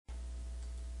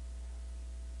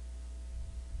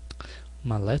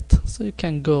mallet, so you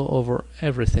can go over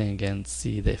everything and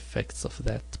see the effects of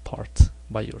that part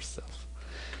by yourself.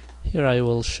 Here I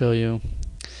will show you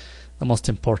the most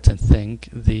important thing,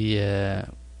 the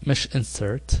mesh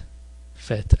insert,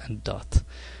 fit and dot.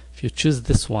 If you choose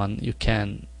this one, you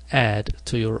can add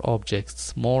to your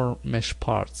objects more mesh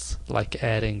parts, like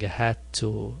adding a hat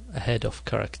to a head of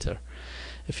character.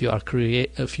 If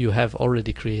you have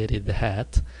already created the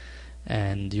hat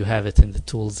and you have it in the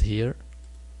tools here,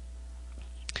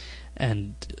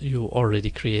 and you already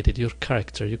created your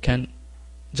character, you can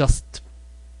just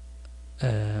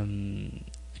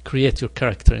create your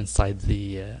character inside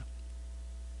the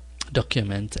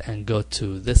document and go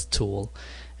to this tool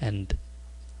and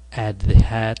add the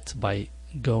hat by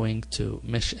going to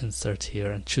mesh insert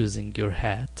here and choosing your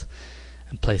hat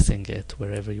and placing it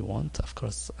wherever you want. Of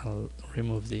course, I'll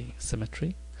remove the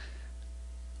symmetry,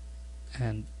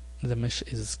 and the mesh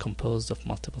is composed of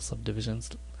multiple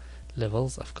subdivisions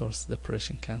levels. Of course, the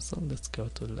operation cancel. Let's go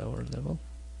to lower level.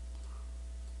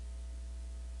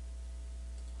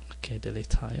 Okay,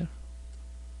 delete higher.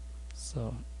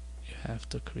 So you have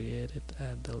to create it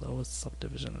at the lowest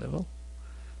subdivision level,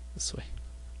 this way.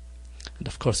 And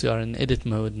of course, you are in edit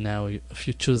mode now. If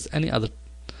you choose any other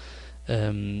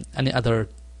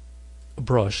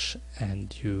brush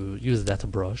and you use that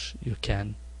brush, you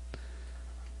can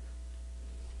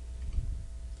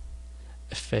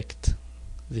affect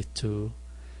the two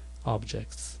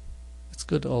objects. It's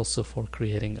good also for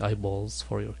creating eyeballs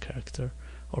for your character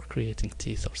or creating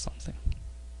teeth or something.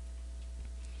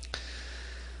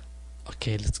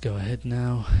 Okay, let's go ahead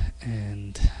now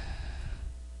and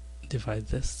divide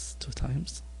this 2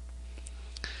 times.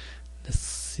 Let's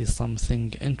see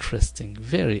something interesting,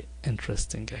 very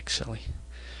interesting actually,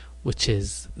 which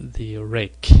is the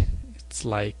rake. It's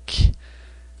like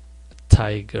a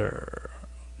tiger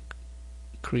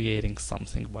creating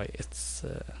something by its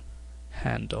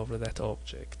hand over that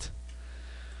object,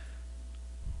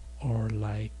 or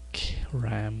like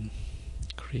ram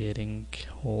creating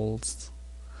holes,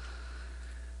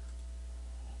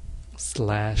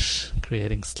 slash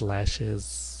creating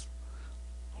slashes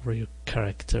over your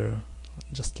character,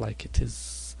 just like it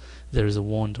is there is a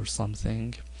wound or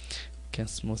something. You can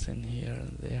smooth in here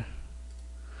and there.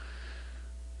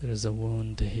 There is a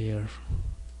wound here.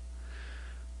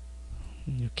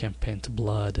 You can paint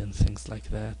blood and things like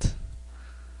that.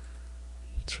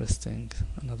 Interesting.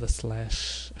 Another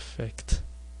slash effect.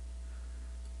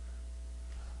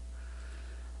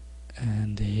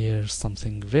 And here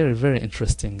something very, very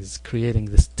interesting is creating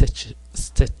the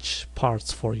stitch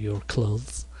parts for your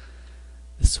clothes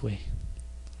this way.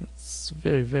 It's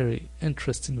very, very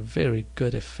interesting, very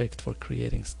good effect for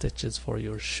creating stitches for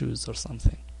your shoes or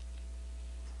something.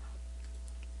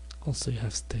 Also you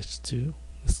have stitch 2,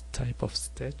 this type of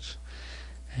stitch,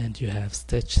 and you have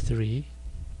stitch 3,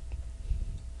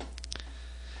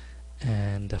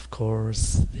 and of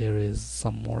course there is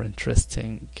some more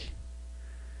interesting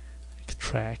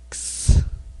tracks.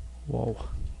 Whoa,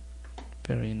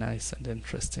 very nice and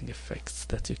interesting effects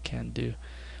that you can do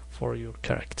for your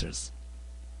characters.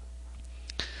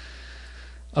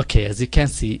 Okay, as you can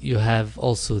see, you have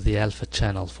also the alpha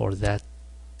channel for that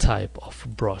type of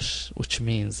brush, which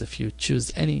means if you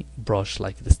choose any brush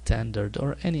like the standard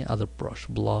or any other brush,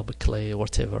 blob, clay,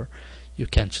 whatever, you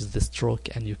can choose the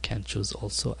stroke and you can choose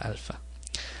also alpha.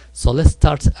 So let's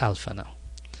start alpha now.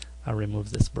 I'll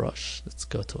remove this brush. Let's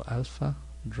go to alpha,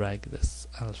 drag this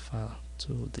alpha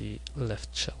to the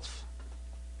left shelf.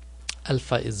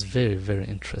 Alpha is very, very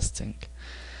interesting.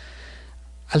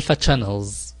 Alpha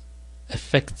channels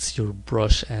affects your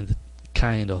brush and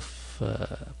kind of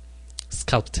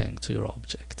sculpting to your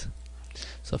object.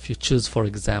 So if you choose, for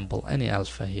example, any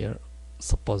alpha here,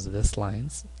 suppose this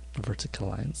lines, vertical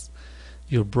lines,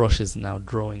 your brush is now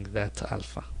drawing that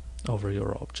alpha over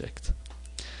your object.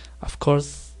 Of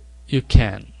course, you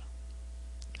can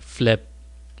flip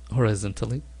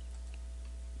horizontally,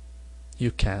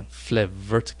 you can flip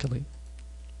vertically,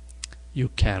 you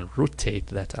can rotate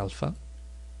that alpha,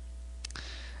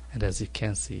 and as you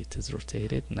can see, it is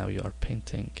rotated. Now you are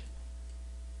painting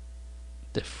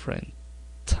different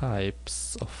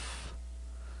types of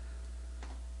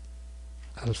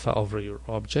alpha over your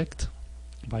object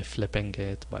by flipping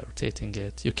it, by rotating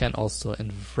it. You can also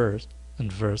inverse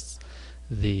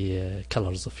the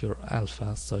colors of your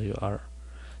alpha, so you are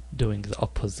doing the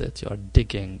opposite. You are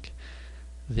digging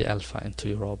the alpha into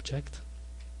your object.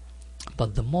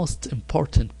 But the most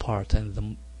important part and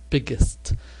the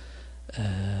biggest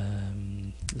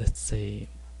let's say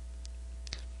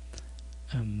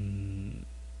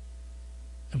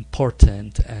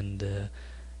important and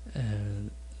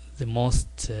the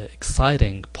most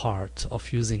exciting part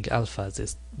of using alphas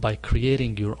is by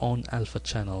creating your own alpha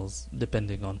channels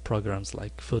depending on programs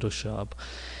like Photoshop,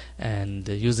 and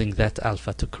using that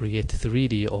alpha to create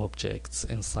 3D objects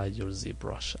inside your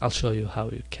ZBrush. I'll show you how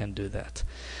you can do that.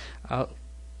 I'll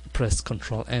press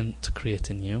Ctrl N to create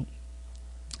a new,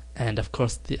 and of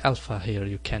course the alpha here,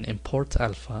 you can import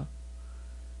alpha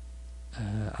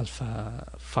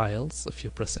files. If you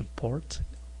press import,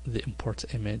 the import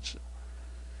image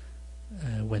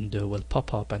window will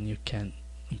pop up, and you can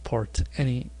import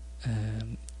any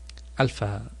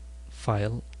alpha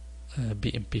file,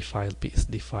 BMP file,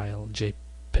 PSD file,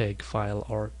 JPEG file,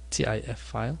 or TIF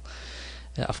file.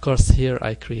 Of course here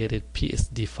I created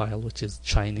PSD file, which is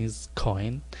Chinese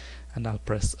coin, and I'll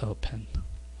press open.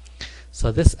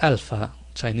 So this alpha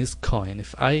Chinese coin,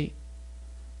 if I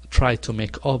try to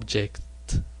make object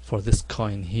for this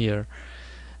coin here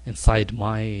inside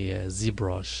my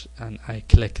ZBrush, and I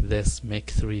click this make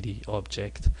 3D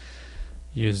object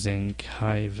using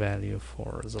high value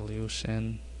for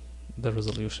resolution, the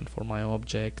resolution for my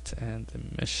object, and the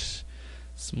mesh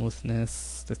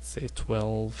smoothness, let's say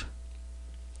 12,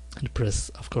 and press,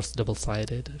 of course,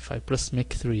 double-sided. If I press make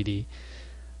 3D,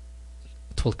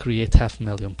 it will create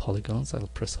 500,000 polygons.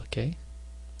 I'll press OK.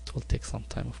 It will take some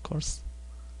time, of course.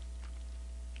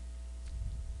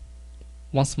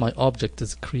 Once my object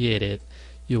is created,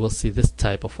 you will see this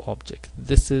type of object.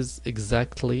 This is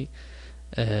exactly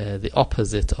the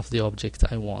opposite of the object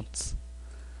I want.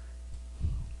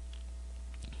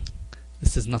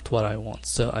 This is not what I want,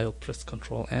 so I will press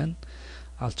Ctrl N.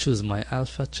 I'll choose my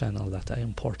alpha channel that I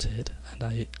imported, and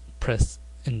I press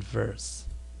inverse.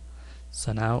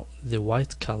 So now the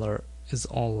white color is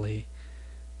only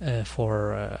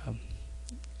for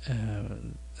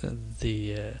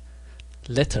the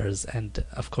letters, and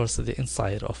of course the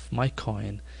inside of my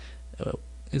coin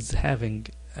is having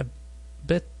a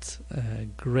bit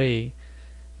gray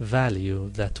value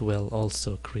that will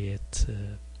also create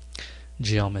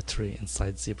geometry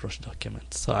inside ZBrush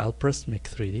document. So I'll press make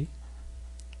 3D.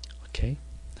 Okay,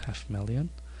 500,000,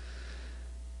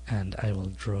 and I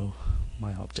will draw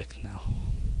my object now.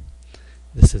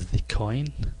 This is the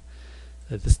coin.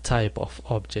 This type of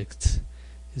object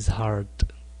is hard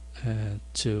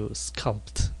to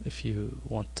sculpt if you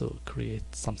want to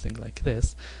create something like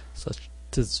this, so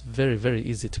it is very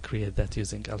easy to create that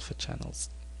using alpha channels.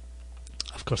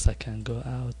 Of course I can go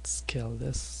out, scale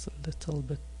this a little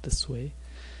bit this way,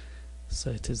 so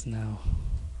it is now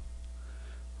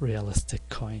realistic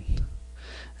coin.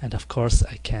 And of course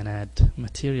I can add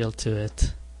material to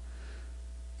it,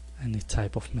 any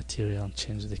type of material, and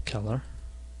change the color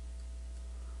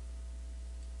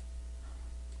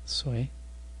this way,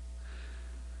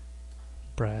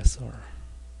 brass or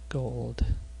gold.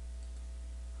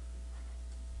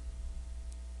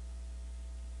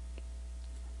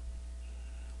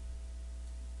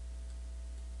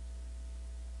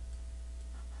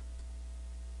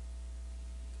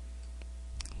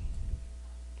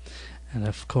 And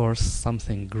of course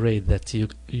something great that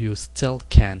you still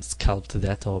can sculpt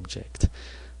that object.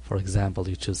 For example,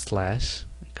 you choose slash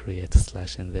and create a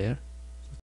slash in there.